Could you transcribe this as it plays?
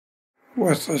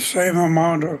with the same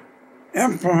amount of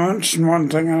implements and one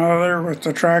thing and another. With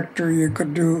the tractor you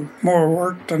could do more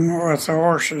work than with the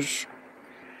horses.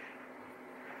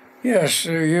 Yes,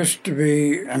 there used to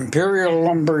be Imperial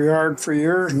Lumber Yard for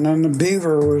years, and then the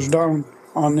Beaver was down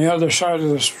on the other side of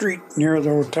the street near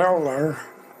the hotel there,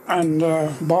 and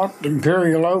bought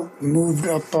Imperial out and moved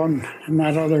up on in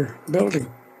that other building.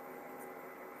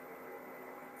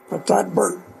 But that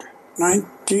burnt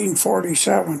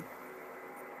 1947.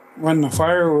 When the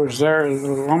fire was there, the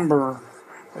lumber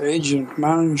agent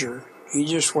manager, he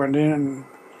just went in and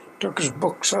took his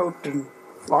books out and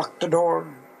locked the door.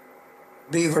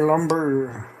 Beaver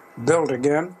Lumber built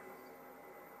again.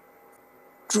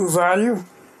 True value,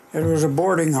 it was a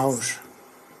boarding house.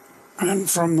 And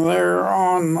from there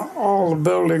on, all the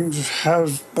buildings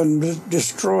have been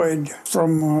destroyed.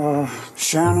 From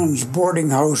Shannon's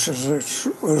boarding house, as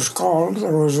it was called,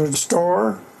 there was a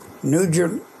store.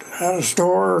 Nugent had a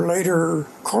store, later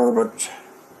Corbett.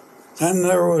 Then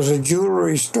there was a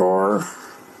jewelry store.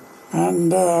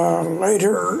 And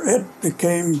later it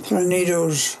became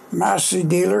Planeto's Massey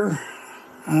dealer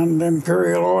and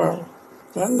Imperial Oil.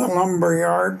 Then the lumber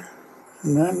yard,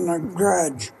 and then the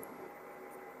garage.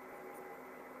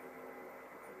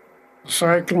 The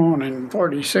cyclone in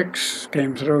 '46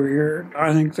 came through here.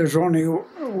 I think there's only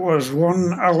was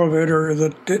one elevator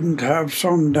that didn't have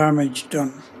some damage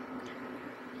done.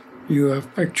 You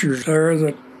have pictures there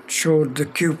that showed the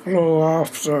cupola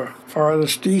off the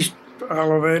farthest east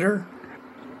elevator,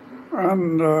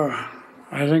 and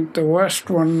I think the west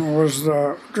one was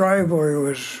the driveway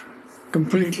was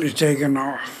completely taken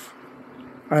off.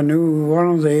 I knew one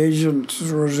of the agents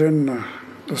was in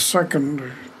the second,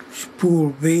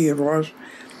 Pool B it was.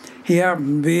 He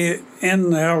happened to be in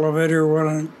the elevator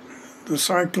when the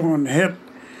cyclone hit,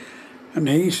 and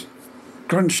he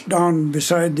crunched down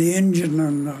beside the engine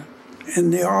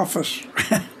in the office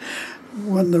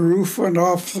when the roof went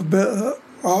off the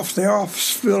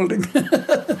office building.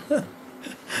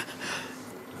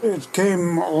 It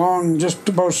came along just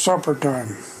about supper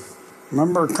time.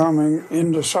 Remember coming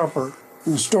into supper.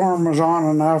 The storm was on,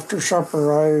 and after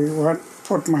supper I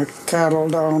put my cattle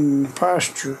down in the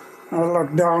pasture. I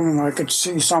looked down and I could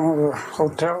see some of the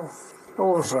hotel. It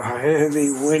was a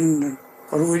heavy wind,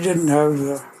 but we didn't have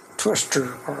the twister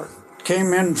part. It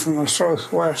came in from the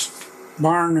southwest.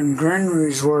 Barn and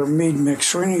granaries where Meade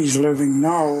McSweeney's living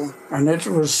now, and it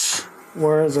was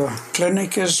where the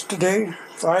clinic is today.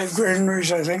 5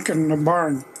 granaries, I think, and the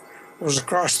barn was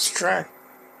across the track.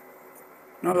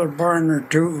 Another barn or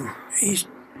two. East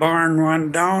barn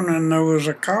went down and there was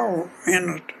a cow in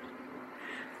it.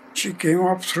 She came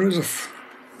up through the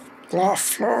loft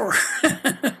floor.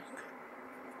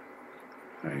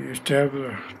 I used to have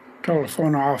the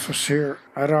telephone office here.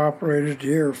 I'd operated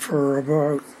here for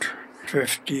about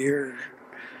 50 years.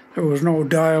 There was no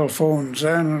dial phones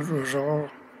then. It was all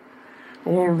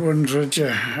old ones that you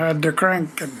had to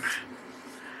crank, and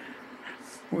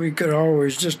we could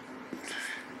always just,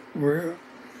 we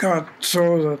got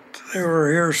so that they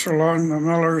were here so long, the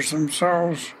Millers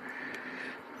themselves,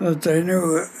 that they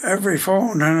knew every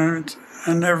phone and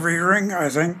every ring, I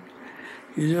think.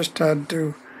 You just had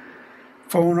to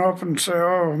phone up and say,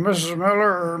 oh, Mrs.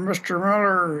 Miller or Mr.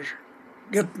 Miller,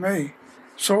 get me,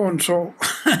 so-and-so.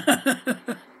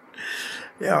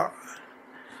 Yeah.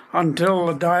 Until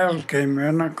the dial came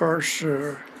in, of course,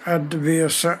 had to be a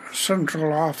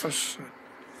central office,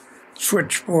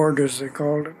 switchboard as they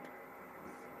called it.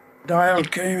 Dial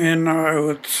came in, I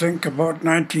would think, about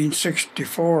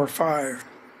 1964 or 5.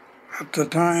 At the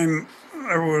time,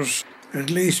 there was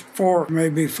at least 4,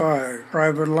 maybe 5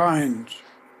 private lines.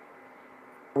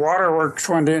 Waterworks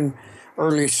went in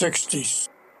early 60s.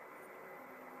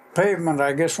 Pavement,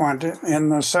 I guess, went in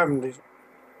the 70s.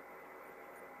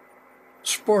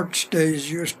 Sports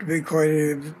days used to be quite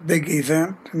a big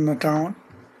event in the town.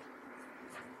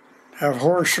 Have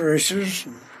horse races.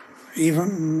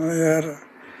 Even they had a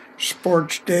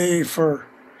sports day for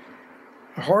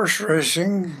horse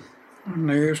racing, and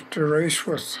they used to race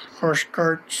with horse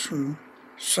carts and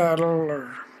saddle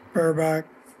or bareback.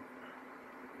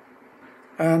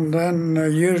 And then they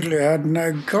usually had an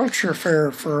agriculture fair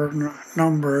for a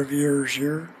number of years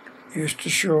here. Used to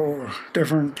show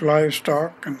different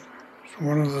livestock, and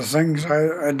one of the things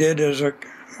I did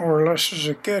more or less as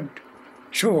a kid,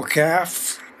 show a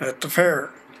calf at the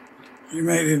fair. You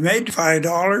maybe made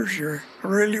 $5, you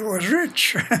really was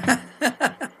rich.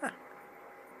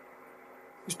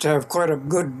 Used to have quite a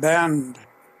good band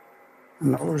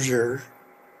in those years.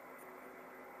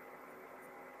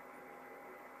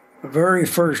 The very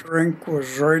first rink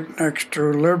was right next to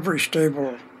a livery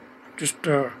stable, just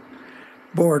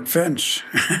board fence,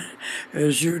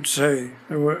 as you'd say.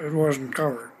 It wasn't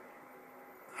covered.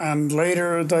 And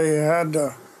later they had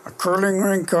a curling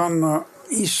rink on the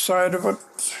east side of it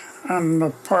and a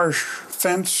partial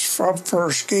fence up for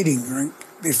a skating rink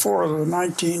before the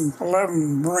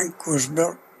 1911 rink was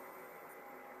built.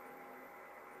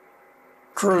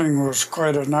 Curling was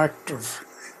quite an active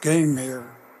game here.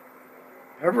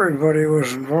 Everybody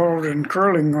was involved in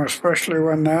curling, especially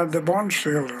when they had the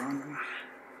Bondsfield on.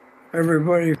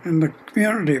 Everybody in the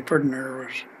community pretty near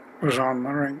was on the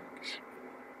rinks.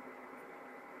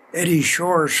 Eddie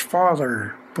Shore's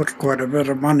father put quite a bit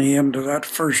of money into that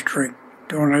first rink,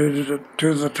 donated it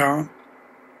to the town.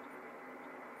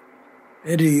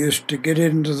 Eddie used to get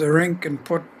into the rink and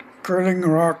put curling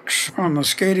rocks on the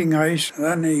skating ice, and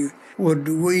then he would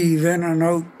weave in and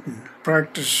out and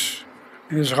practice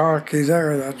his hockey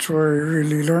there. That's where he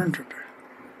really learned it.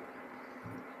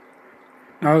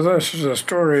 Now this is a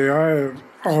story I've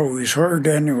always heard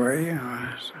anyway.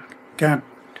 I can't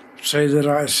say that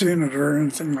I've seen it or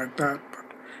anything like that, but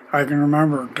I can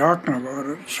remember talking about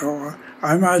it, so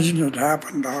I imagine it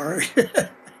happened all right.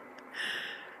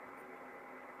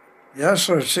 Yes,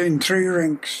 I've seen 3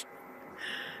 rinks.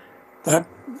 That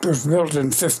was built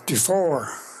in '54,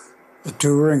 the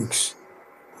 2 rinks.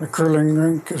 The curling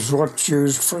rink is what's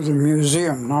used for the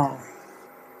museum now.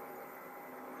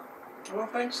 Well,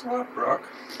 thanks a lot, Brock.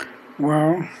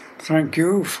 Well, thank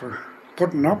you for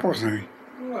putting up with me.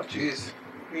 Oh, geez.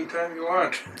 Anytime you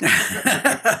want.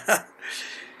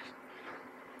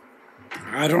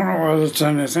 I don't know whether it's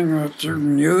anything that you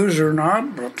can use or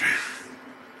not, but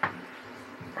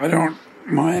I don't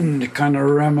mind kind of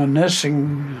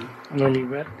reminiscing a little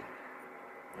bit.